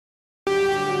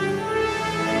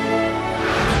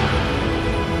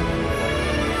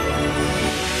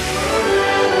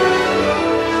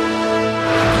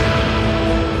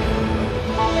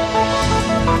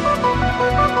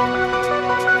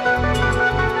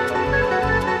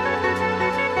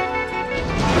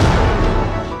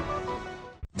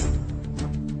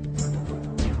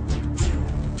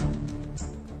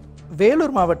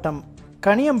வேலூர் மாவட்டம்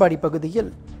கனியம்பாடி பகுதியில்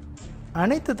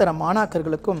அனைத்து தர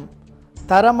மாணாக்கர்களுக்கும்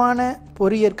தரமான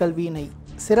பொறியியல் கல்வியினை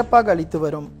சிறப்பாக அளித்து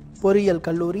வரும் பொறியியல்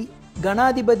கல்லூரி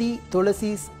கணாதிபதி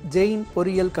துளசி ஜெயின்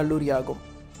பொறியியல் கல்லூரியாகும்.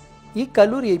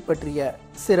 இக்கல்லூரியை பற்றிய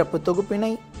சிறப்பு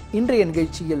தொகுப்பினை இன்றைய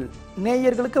நிகழ்ச்சியில்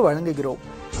நேயர்களுக்கு வழங்குகிறோம்.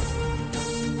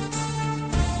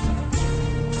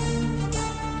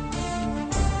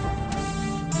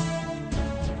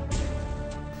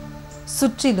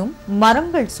 சுற்றிலும்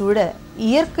மரங்கள் சூழ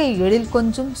இயற்கை எழில்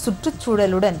கொஞ்சும்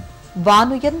சுற்றுச்சூழலுடன்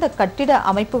வானுயர்ந்த கட்டிட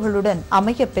அமைப்புகளுடன்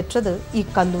அமைய பெற்றது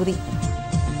இக்கல்லூரி.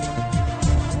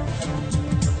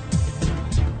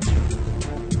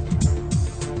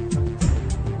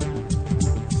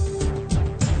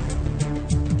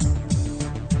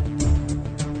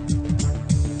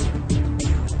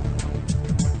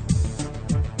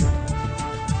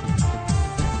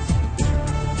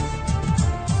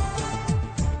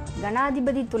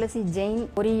 கணாதிபதி துளசி ஜெயின்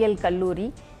பொறியியல் கல்லூரி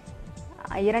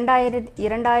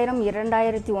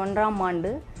 2001ஆம்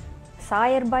ஆண்டு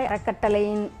சாயர்பாய்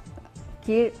அறக்கட்டளையின்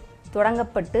கீழ்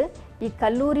தொடங்கப்பட்டு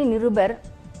இக்கல்லூரி நிருபர்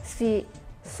ஸ்ரீ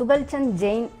சுகல்சந்த்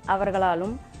ஜெயின்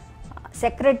அவர்களாலும்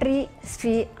செக்ரட்டரி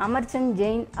ஸ்ரீ அமர்சந்த்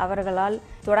ஜெயின் அவர்களால்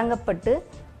தொடங்கப்பட்டு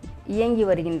இயங்கி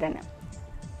வருகின்றன.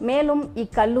 மேலும்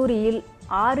இக்கல்லூரியில்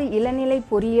 6 இளநிலை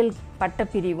பொறியியல்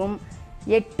பட்டப்பிரிவும்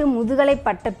 8 முதுகலை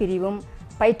பட்டப்பிரிவும்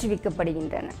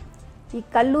பயிற்றுவிக்கப்படுகின்றன.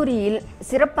 இக்கல்லூரியில்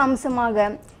சிறப்பு அம்சமாக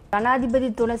கணாதிபதி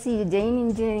துளசி ஜெயின்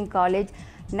இன்ஜினியரிங் காலேஜ்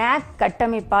NAC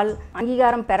கட்டமைப்பால்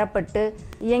அங்கீகாரம் பெறப்பட்டு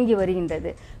இயங்கி வருகின்றது.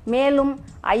 மேலும்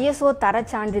ISO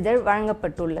தரச் சான்றிதழ்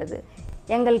வழங்கப்பட்டுள்ளது.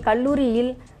 எங்கள்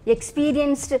கல்லூரியில்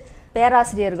எக்ஸ்பீரியன்ஸ்டு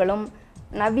பேராசிரியர்களும்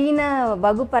நவீன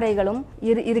வகுப்பறைகளும்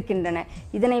இருக்கின்றன.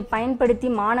 இதனை பயன்படுத்தி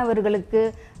மாணவர்களுக்கு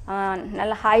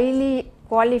நல்ல ஹைலி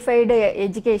குவாலிஃபைடு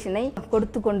எஜுகேஷனை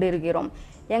கொடுத்து கொண்டு இருக்கிறோம்.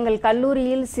 எங்கள்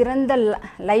கல்லூரியில் சிறந்த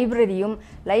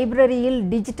லைப்ரரியில்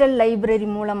டிஜிட்டல் லைப்ரரி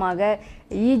மூலமாக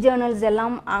ஜேர்னல்ஸ்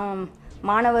எல்லாம்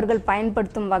மாணவர்கள்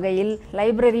பயன்படுத்தும் வகையில்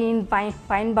லைப்ரரியின்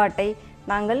பயன்பாட்டை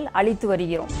நாங்கள் அளித்து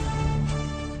வருகிறோம்.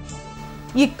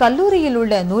 இக்கல்லூரியில்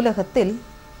உள்ள நூலகத்தில்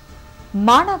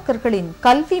மாணாக்கர்களின்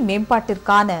கல்வி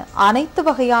மேம்பாட்டிற்கான அனைத்து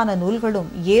வகையான நூல்களும்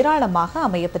ஏராளமாக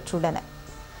அமையப்பெற்றுள்ளன.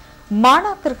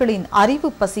 மாணாக்கர்களின்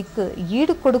அறிவு பசிக்கு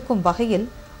ஈடு கொடுக்கும் வகையில்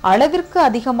அளவிற்கு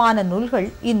அதிகமான நூல்கள்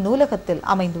இந்நூலகத்தில்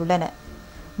அமைந்துள்ளன.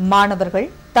 மாணவர்கள்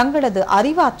தங்களது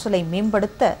அறிவாற்றலை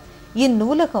மேம்படுத்த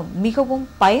இந்நூலகம் மிகவும்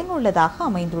பயனுள்ளதாக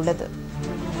அமைந்துள்ளது.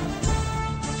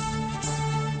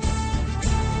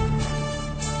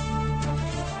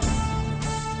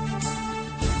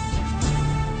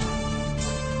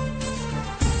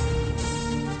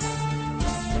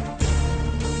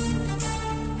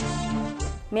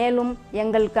 மேலும்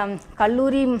எங்கள்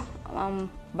கல்லூரி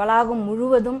வளாகம்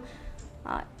முழுவதும்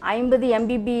 50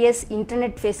 MBPS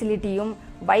இன்டர்நெட் ஃபெசிலிட்டியும்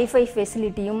வைஃபை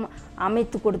ஃபெசிலிட்டியும்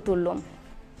அமைத்து கொடுத்துள்ளோம்.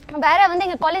 வேற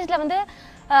எங்கள் காலேஜில்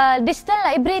டிஜிட்டல்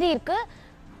லைப்ரரி இருக்குது.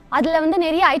 அதில்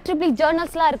நிறைய IEEE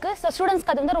ஜேர்னல்ஸ்லாம் இருக்குது. ஸோ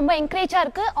ஸ்டூடெண்ட்ஸ்க்கு அது ரொம்ப என்கரேஜாக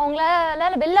இருக்குது.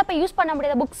 அவங்களால வெளில போய் யூஸ் பண்ண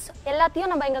முடியாத புக்ஸ்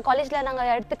எல்லாத்தையும் நம்ம எங்கள் காலேஜில்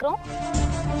நாங்கள் எடுத்துக்கிறோம்.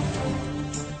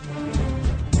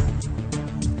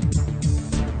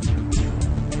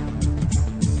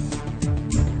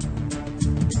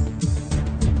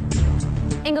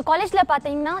 எங்கள் காலேஜில்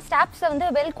பார்த்தீங்கன்னா staffs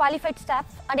well qualified staff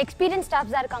and experience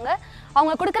staffs தான் இருக்காங்க.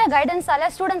 அவங்க கொடுக்குற கைடன்ஸால்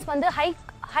ஸ்டூடெண்ட்ஸ்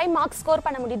ஹை மார்க்ஸ் ஸ்கோர்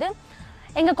பண்ண முடியுது.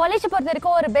 எங்கள் காலேஜை பொறுத்த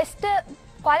வரைக்கும் ஒரு பெஸ்ட்டு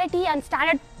குவாலிட்டி அண்ட்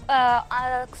ஸ்டாண்டர்ட்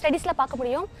ஸ்டடீஸில் பார்க்க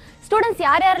முடியும். ஸ்டூடெண்ட்ஸ்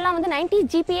யாரெல்லாம் 90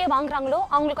 GPA வாங்குறாங்களோ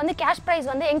அவங்களுக்கு கேஷ் ப்ரைஸ்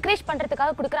என்கரேஜ்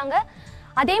பண்ணுறதுக்காக கொடுக்குறாங்க.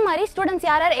 அதே மாதிரி ஸ்டூடெண்ட்ஸ்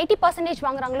யார் 80%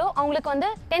 வாங்குறாங்களோ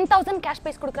அவங்களுக்கு 10,000 கேஷ்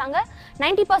ப்ரைஸ் கொடுக்குறாங்க.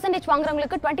 90%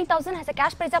 வாங்குறவங்களுக்கு 20,000 as a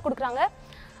கேஷ் ப்ரைஸாக கொடுக்குறாங்க.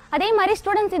 அதே மாதிரி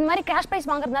ஸ்டூடெண்ட்ஸ் இந்த மாதிரி கேஷ் ப்ரைஸ்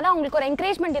வாங்குறதுனால அவங்களுக்கு ஒரு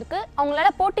என்கரேஜ்மெண்ட் இருக்குது. அவங்களால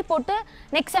போட்டு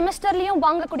நெக்ஸ்ட் செமஸ்டர்லையும்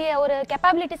வாங்கக்கூடிய ஒரு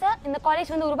கேப்பபிலிட்டிஸை இந்த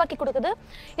காலேஜ் உருவாக்கி கொடுக்குது.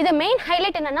 இது மெயின்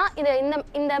ஹைலைட் என்னன்னா,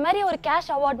 இந்த மாதிரி ஒரு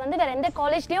கேஷ் அவார்ட் வேற எந்த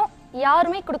காலேஜ்லையும்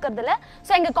யாருமே கொடுக்கறதில்ல.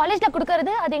 ஸோ எங்கள் காலேஜில்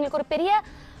கொடுக்கறது அது எங்களுக்கு ஒரு பெரிய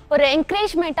ஒரு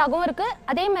என்கரேஜ்மெண்ட்டாகவும் இருக்குது.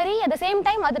 அதே மாதிரி அட் த சேம்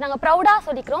டைம் அது நாங்கள் ப்ரௌடாக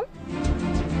சொல்லிக்கிறோம்.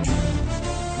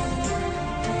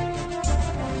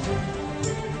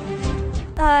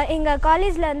 எங்கள்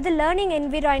காலேஜில் லேர்னிங்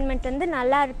என்விரான்மெண்ட்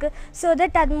நல்லா இருக்குது. ஸோ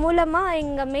தட் அது மூலமாக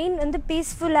எங்கள் மெயின்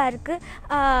பீஸ்ஃபுல்லாக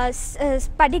இருக்குது.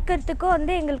 படிக்கிறதுக்கும்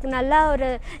எங்களுக்கு நல்லா ஒரு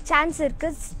சான்ஸ்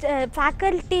இருக்குது.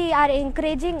 Faculty R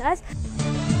encouraging as.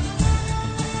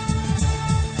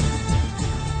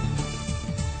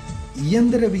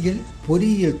 இயந்திரவியல்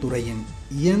பொறியியல் துறையின்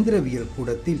இயந்திரவியல்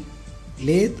கூடத்தில்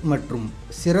லேத் மற்றும்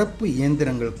சிறப்பு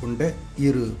இயந்திரங்கள் கொண்ட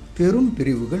 2 பெரும்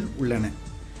பிரிவுகள் உள்ளன.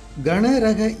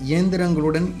 கனரக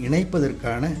இயந்திரங்களுடன்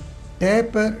இணைப்பதற்கான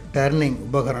டேப்பர் டர்னிங்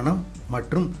உபகரணம்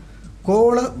மற்றும்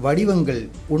கோள வடிவங்கள்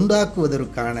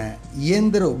உண்டாக்குவதற்கான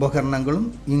இயந்திர உபகரணங்களும்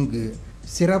இங்கு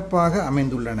சிறப்பாக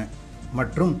அமைந்துள்ளன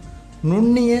மற்றும்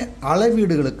நுண்ணிய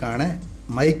அளவீடுகளுக்கான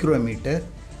மைக்ரோமீட்டர்,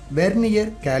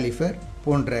 வெர்னியர் கேலிஃபர்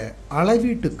போன்ற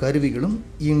அளவீட்டு கருவிகளும்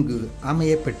இங்கு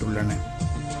அமையப்பெற்றுள்ளன.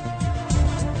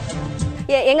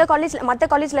 எங்கள் காலேஜில் மற்ற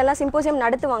காலேஜ்லலாம் சிம்போசியம்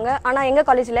நடத்துவாங்க, ஆனால் எங்கள்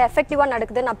காலேஜில் எஃபெக்டிவாக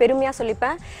நடக்குது நான் பெருமையாக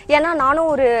சொல்லிப்பேன். ஏன்னா நானும்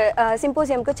ஒரு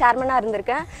சிம்போசியமுக்கு சேர்மனாக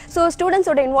இருந்திருக்கேன். ஸோ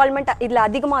ஸ்டூடெண்ட்ஸோட இன்வால்மெண்ட் இதில்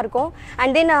அதிகமாக இருக்கும்.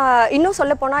 அண்ட் தென் இன்னும்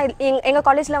சொல்லப்போனால் எங்கள்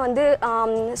காலேஜில் வந்து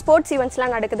ஸ்போர்ட்ஸ்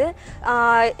ஈவெண்ட்ஸ்லாம் நடக்குது.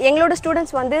 எங்களோட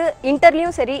ஸ்டூடெண்ட்ஸ் வந்து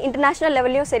இன்டர்லேயும் சரி இன்டர்நேஷ்னல்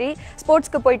லெவல்லையும் சரி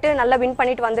ஸ்போர்ட்ஸ்க்கு போயிட்டு நல்லா வின்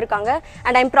பண்ணிட்டு வந்திருக்காங்க.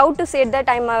 And I am proud to say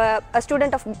that I am a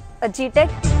student of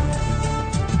ஜிடெக்.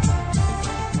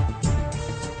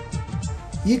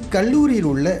 இக்கல்லூரியில்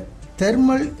உள்ள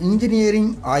தெர்மல் இன்ஜினியரிங்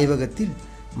ஆய்வகத்தில்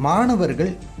மாணவர்கள்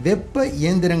வெப்ப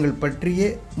இயந்திரங்கள் பற்றிய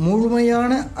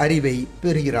முழுமையான அறிவை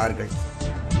பெறுகிறார்கள்.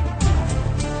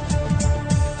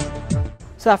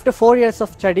 So after 4 years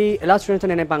of study எல்லா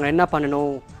ஸ்டூடெண்ட்ஸும் நினைப்பாங்க என்ன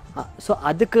பண்ணணும். ஸோ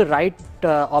அதுக்கு ரைட்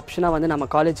ஆப்ஷனாக வந்து நம்ம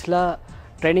காலேஜில்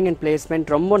ட்ரைனிங் அண்ட்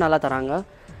பிளேஸ்மெண்ட் ரொம்ப நல்லா தராங்க.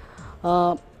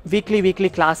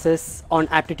 Weekly classes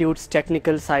on aptitudes,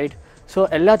 technical side. So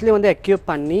எல்லாத்துலேயும் வந்து எக்யூப்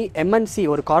பண்ணி எம்என்சி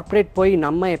ஒரு கார்ப்பரேட் போய்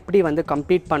நம்ம எப்படி வந்து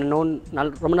கம்ப்ளீட் பண்ணணும்னு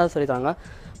ரொம்ப நாள் சொல்லி தராங்க.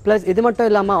 ப்ளஸ் இது மட்டும்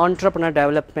இல்லாமல் ஆண்டர்ப்ரனர்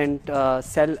டெவலப்மெண்ட்,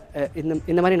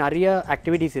 இந்த மாதிரி நிறைய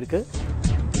ஆக்டிவிட்டீஸ் இருக்குது.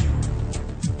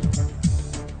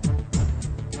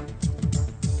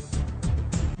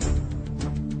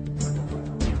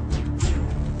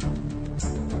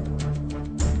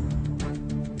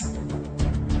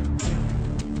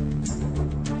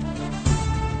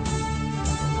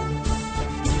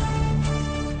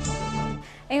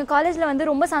 எங்கள் காலேஜில் வந்து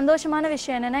ரொம்ப சந்தோஷமான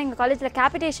விஷயம் என்னென்னா எங்கள் காலேஜில்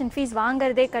கேபிட்டேஷன் ஃபீஸ்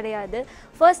வாங்குறதே கிடையாது.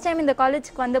 ஃபர்ஸ்ட் டைம் இந்த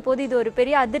காலேஜுக்கு வந்தபோது இது ஒரு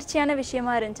பெரிய அதிர்ச்சியான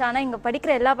விஷயமா இருந்துச்சு. ஆனால் இங்கே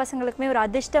படிக்கிற எல்லா பசங்களுக்குமே ஒரு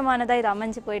அதிர்ஷ்டமானதாக இது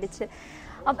அமைஞ்சு போயிடுச்சு.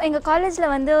 அப்போ எங்கள் காலேஜில்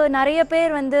வந்து நிறைய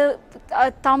பேர் வந்து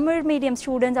தமிழ் மீடியம்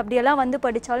ஸ்டூடெண்ட்ஸ் அப்படியெல்லாம் வந்து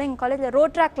படித்தாலும் எங்கள் காலேஜில்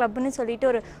ரோட்ராக் கிளப்னு சொல்லிட்டு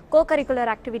ஒரு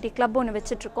கோகரிக்குலர் ஆக்டிவிட்டி கிளப் ஒன்று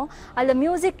வச்சுட்ருக்கோம். அதில்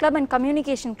மியூசிக் கிளப் அண்ட்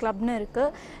கம்யூனிகேஷன் கிளப்னு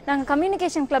இருக்குது. நாங்கள்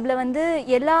கம்யூனிகேஷன் கிளப்பில் வந்து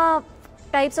எல்லா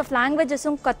டைப்ஸ் ஆஃப்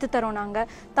லாங்குவேஜஸும் கற்றுத்தரோம். நாங்கள்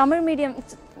தமிழ் மீடியம்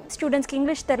ஸ்டூடெண்ட்ஸ்க்கு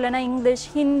English தெரிலனா English,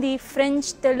 Hindi, French,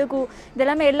 Telugu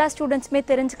இதெல்லாமே எல்லா ஸ்டூடெண்ட்ஸுமே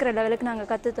தெரிஞ்சுக்கிற லெவலுக்கு நாங்கள்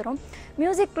கற்றுத்தரோம்.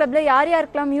 மியூசிக் கிளப்பில் யார்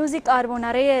யாருக்கெல்லாம் மியூசிக் ஆர்வம்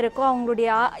நிறைய இருக்கோ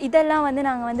அவங்களுடைய இதெல்லாம் வந்து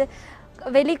நாங்கள் வந்து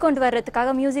வெளிக்கொண்டு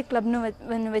வர்றதுக்காக மியூசிக்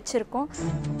கிளப்னு வச்சுருக்கோம்.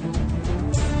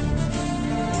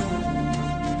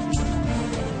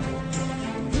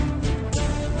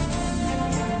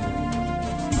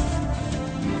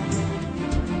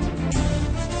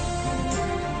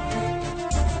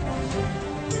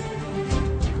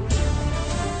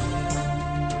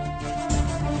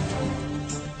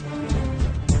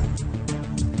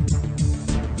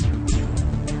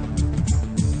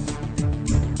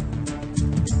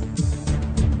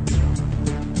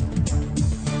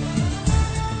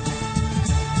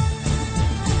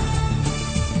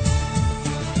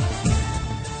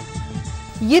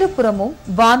 இருபுறமும்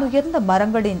வானுயர்ந்த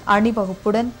மரங்களின்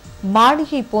அணிவகுப்புடன்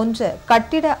மாளிகை போன்ற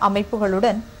கட்டிட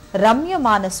அமைப்புகளுடன்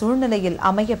ரம்யமான சூழ்நிலையில்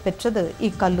அமைய பெற்றது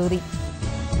இக்கல்லூரி.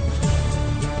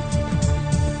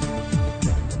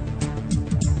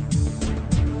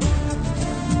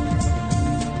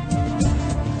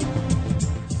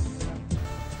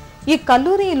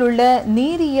 இக்கல்லூரியில் உள்ள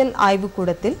நீரியல்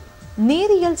ஆய்வுக்கூடத்தில்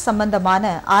நீரியல்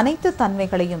சம்பந்தமான அனைத்து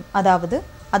தன்மைகளையும், அதாவது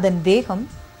அதன் வேகம்,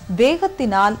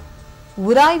 வேகத்தினால்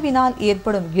உராய்வினால்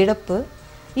ஏற்படும் இழப்பு,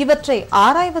 இவற்றை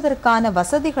ஆராய்வதற்கான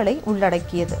வசதிகளை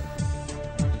உள்ளடக்கியது.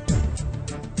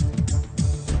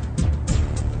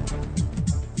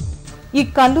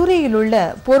 இக்கல்லூரியில் உள்ள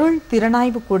பொருள்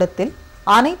திறனாய்வு கூடத்தில்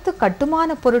அனைத்து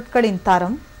கட்டுமான பொருட்களின்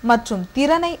தரம் மற்றும்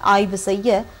திறனை ஆய்வு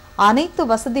செய்ய அனைத்து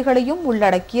வசதிகளையும்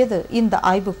உள்ளடக்கியது இந்த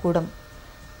ஆய்வுக்கூடம்.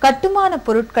 கட்டுமான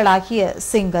பொருட்களாகிய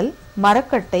செங்கல்,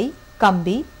 மரக்கட்டை,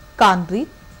 கம்பி,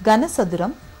 கான்கிரீட்,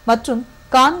 கனசதுரம் மற்றும்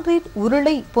கான்கிரீட்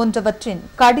உருளை போன்றவற்றின்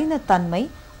கடின தன்மை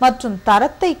மற்றும்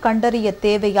தரத்தை கண்டறிய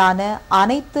தேவையான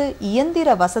அனைத்து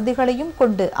இயந்திர வசதிகளையும்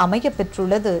கொண்டு அமைய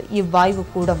பெற்றுள்ளது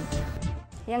இவ்வாய்வுக்கூடம்.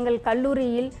 எங்கள்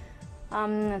கல்லூரியில்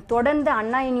தொடர்ந்து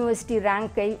அண்ணா யூனிவர்சிட்டி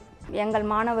ரேங்கை எங்கள்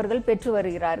மாணவர்கள் பெற்று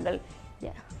வருகிறார்கள்.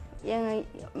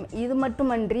 இது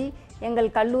மட்டுமன்றி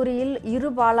எங்கள் கல்லூரியில்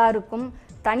இரு பாலாருக்கும்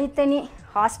தனித்தனி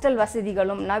ஹாஸ்டல்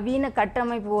வசதிகளும் நவீன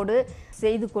கட்டமைப்போடு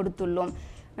செய்து கொடுத்துள்ளோம்.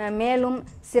 மேலும்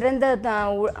சிறந்த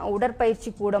உடற்பயிற்சி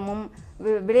கூடமும்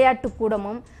விளையாட்டு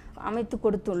கூடமும் அமைத்து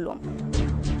கொடுத்துள்ளோம்.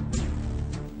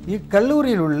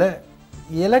 இக்கல்லூரியில் உள்ள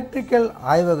எலக்ட்ரிக்கல்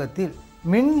ஆய்வகத்தில்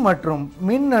மின் மற்றும்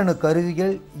மின்னணு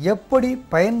கருவிகள் எப்படி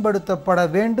பயன்படுத்தப்பட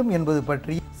வேண்டும் என்பது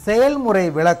பற்றி செயல்முறை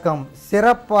விளக்கம்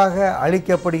சிறப்பாக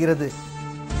அளிக்கப்படுகிறது.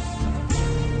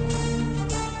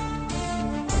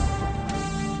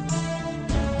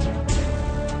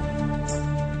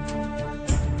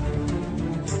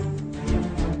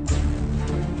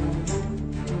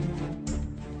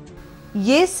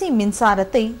 ஏசி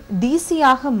மின்சாரத்தை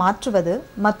டிசியாக மாற்றுவது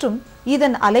மற்றும்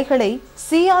இதன் அலைகளை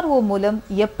CRO மூலம்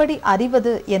எப்படி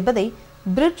அறிவது என்பதை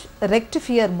பிரிட்ஜ்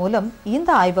ரெக்டிஃபியர் மூலம் இந்த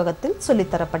ஆய்வகத்தில்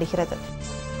சொல்லித்தரப்படுகிறது.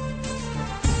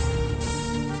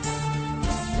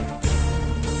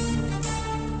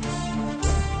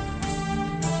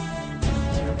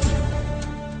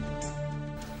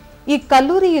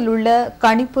 இக்கல்லூரியில் உள்ள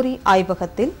கணிப்பொறி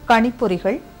ஆய்வகத்தில்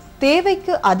கணிப்பொறிகள்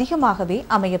தேவைக்கு அதிகமாகவே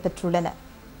அமையப்பெற்றுள்ளன.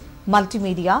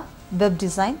 Multimedia, web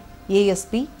design,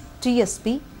 ASP, TSP,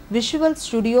 visual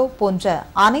studio போன்ற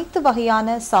அனைத்து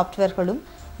வகையான சாப்ட்வேர்களும்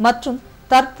மற்றும்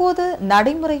தற்போது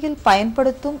நடைமுறையில்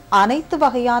பயன்படுத்தும் அனைத்து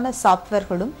வகையான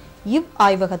சாப்ட்வேர்களும் இவ்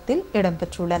ஆய்வகத்தில்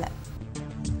இடம்பெற்றுள்ளன.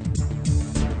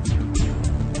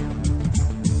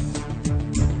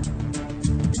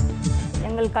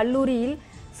 எங்கள் கல்லூரியில்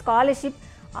ஸ்காலர்ஷிப்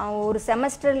ஒரு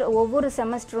செமஸ்டர் ஒவ்வொரு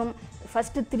செமஸ்டரும்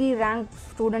ஃபஸ்ட்டு 3 ரேங்க்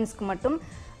ஸ்டூடெண்ட்ஸ்க்கு மட்டும்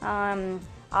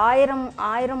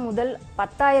 1000 முதல்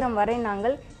 10,000 வரை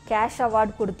நாங்கள் கேஷ்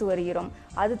அவார்டு கொடுத்து வருகிறோம்.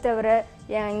 அது தவிர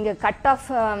இங்கே கட் ஆஃப்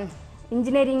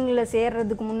இன்ஜினியரிங்கில்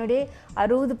சேர்றதுக்கு முன்னாடியே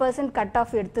 60% கட்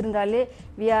ஆஃப் எடுத்திருந்தாலே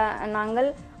நாங்கள்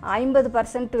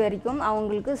 50% வரைக்கும்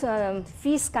அவங்களுக்கு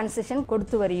ஃபீஸ் கன்செஷன்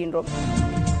கொடுத்து வருகின்றோம்.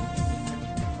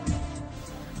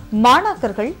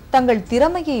 மாணாக்கர்கள் தங்கள்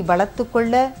திறமையை வளர்த்துக்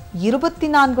கொள்ள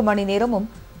 24 மணி நேரமும்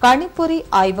கணிப்பொறி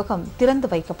ஆய்வகம் திறந்து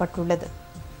வைக்கப்பட்டுள்ளது.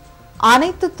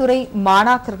 அனைத்து துறை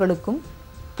மாணாக்கர்களுக்கும்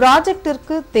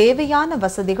ப்ராஜெக்டிற்கு தேவையான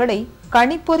வசதிகளை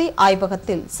கணிப்பொறி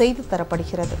ஆய்வகத்தில் செய்து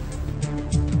தரப்படுகிறது.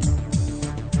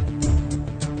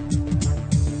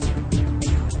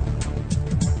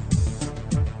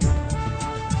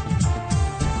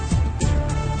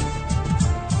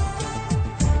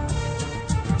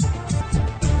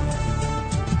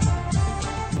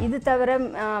 இது தவிர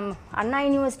அண்ணா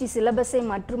யூனிவர்சிட்டி சிலபஸை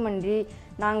மட்டுமன்றி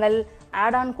நாங்கள்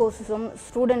ஆட்-ஆன் கோர்ஸஸும்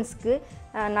ஸ்டூடெண்ட்ஸ்க்கு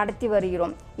நடத்தி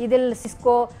வருகிறோம். இதில்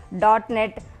சிஸ்கோ,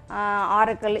 .NET,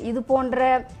 ஆரக்கிள் இது போன்ற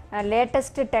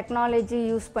லேட்டஸ்ட் டெக்னாலஜி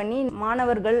யூஸ் பண்ணி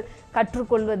மாணவர்கள்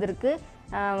கற்றுக்கொள்வதற்கு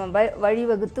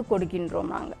வழிவகுத்து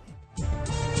கொடுக்கின்றோம். நாங்கள்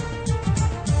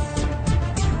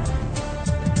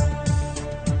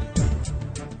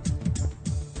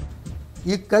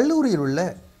இக்கல்லூரியில் உள்ள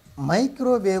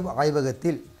மைக்ரோவேவ்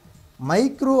ஆய்வகத்தில்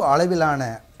மைக்ரோ அளவிலான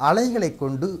அலைகளை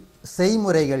கொண்டு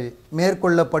செய்முறைகள்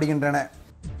மேற்கொள்ளப்படுகின்றன.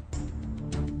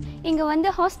 இங்கே வந்து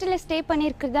ஹாஸ்டலில் ஸ்டே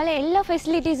பண்ணியிருக்கிறதால எல்லா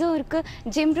ஃபெசிலிட்டிஸும் இருக்குது.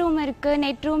 ஜிம் ரூம் இருக்குது,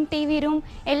 நெட் ரூம், டிவி ரூம்,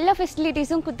 எல்லா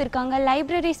ஃபெசிலிட்டிஸும் கொடுத்துருக்காங்க.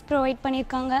 லைப்ரரிஸ் ப்ரொவைட்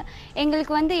பண்ணியிருக்காங்க.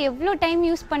 எங்களுக்கு வந்து எவ்வளோ டைம்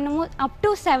யூஸ் பண்ணுமோ அப்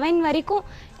டு 7 வரைக்கும்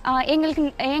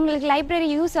எங்களுக்கு லைப்ரரி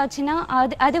யூஸ் ஆச்சுன்னா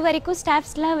அது வரைக்கும்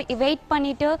ஸ்டாஃப்ஸ்லாம் வெயிட்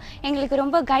பண்ணிவிட்டு எங்களுக்கு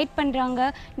ரொம்ப கைட் பண்ணுறாங்க.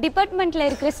 டிபார்ட்மெண்ட்டில்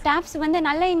இருக்கிற ஸ்டாஃப்ஸ் வந்து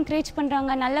நல்லா என்கரேஜ் பண்ணுறாங்க,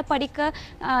 நல்லா படிக்க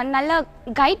நல்லா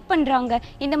கைட் பண்ணுறாங்க.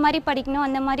 இந்த மாதிரி படிக்கணும்,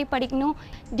 அந்த மாதிரி படிக்கணும்.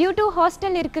 டியூ டு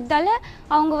ஹாஸ்டல் இருக்கிறதால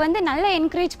அவங்க வந்து நல்லா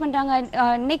என்கரேஜ் பண்ணுறாங்க.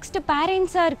 நெக்ஸ்ட்டு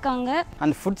பேரண்ட்ஸாக இருக்காங்க.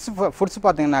 அந்த ஃபுட்ஸ்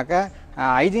பார்த்தீங்கன்னாக்கா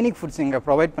ஹைஜீனிக் ஃபுட்ஸ் இங்கே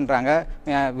ப்ரொவைட் பண்ணுறாங்க.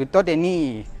 வித்தவுட் எனி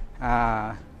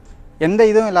எந்த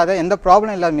இதுவும் இல்லாத, எந்த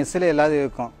ப்ராப்ளம் இல்லாத, மிஸ்ஸில் இல்லாத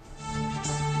இருக்கும்.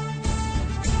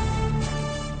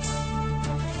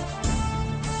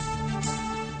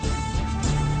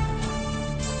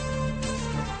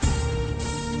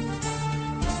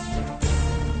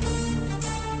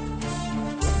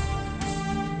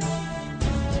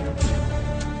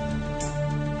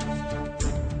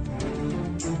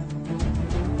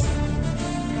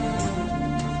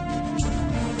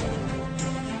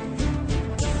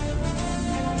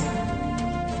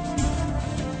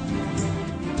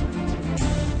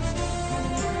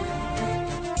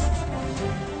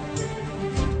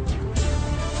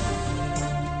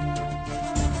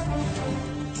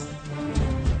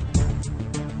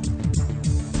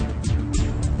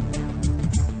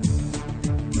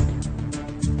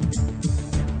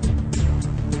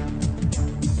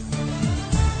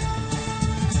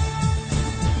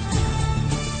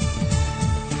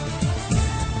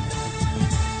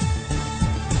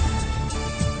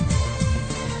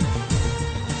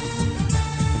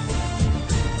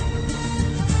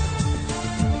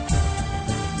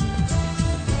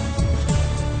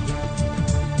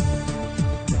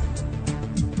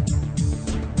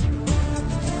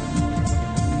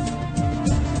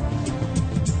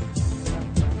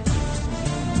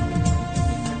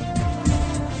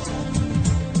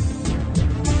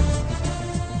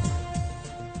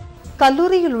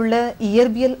 கல்லூரியில் உள்ள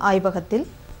இயற்பியல் ஆய்வகத்தில்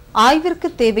ஆய்விற்கு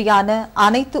தேவையான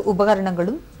அனைத்து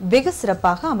உபகரணங்களும் வெகு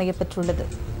சிறப்பாக அமையப்பெற்றுள்ளது.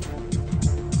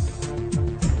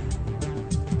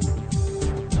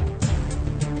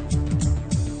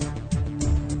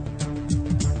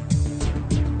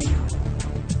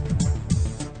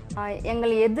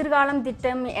 எங்கள் எதிர்காலம்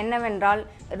திட்டம் என்னவென்றால்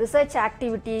ரிசர்ச்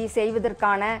ஆக்டிவிட்டி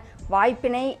செய்வதற்கான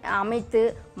வாய்ப்பினை அமைத்து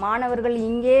மாணவர்கள்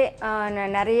இங்கே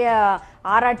நிறைய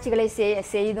ஆராய்ச்சிகளை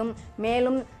செய்தும்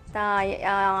மேலும்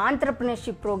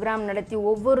ஆண்டர்பிரினர்ஷிப் ப்ரோக்ராம் நடத்தி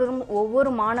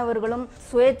ஒவ்வொரு மாணவர்களும்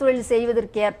சுயதொழில்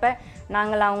செய்வதற்கேற்ப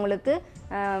நாங்கள் அவங்களுக்கு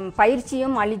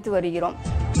பயிற்சியும் அளித்து வருகிறோம்.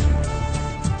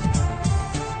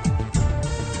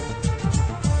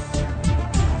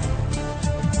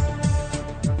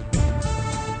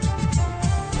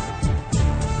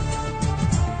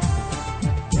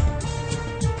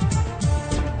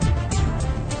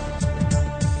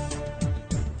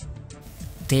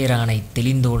 தேரானை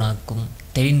தெளிந்தோனாக்கும்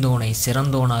தெரிந்தோனை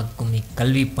சிறந்தோனாக்கும்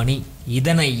இக்கல்வி பணி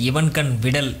இதனை இவன்கண்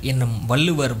விடல் என்னும்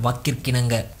வள்ளுவர்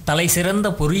வாக்கிற்கிணங்க தலை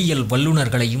சிறந்த பொறியியல்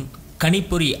வல்லுநர்களையும்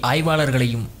கணிப்பொறி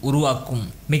ஆய்வாளர்களையும் உருவாக்கும்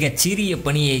மிகச் சீரிய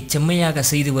பணியை செம்மையாக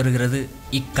செய்து வருகிறது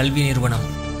இக்கல்வி நிறுவனம்.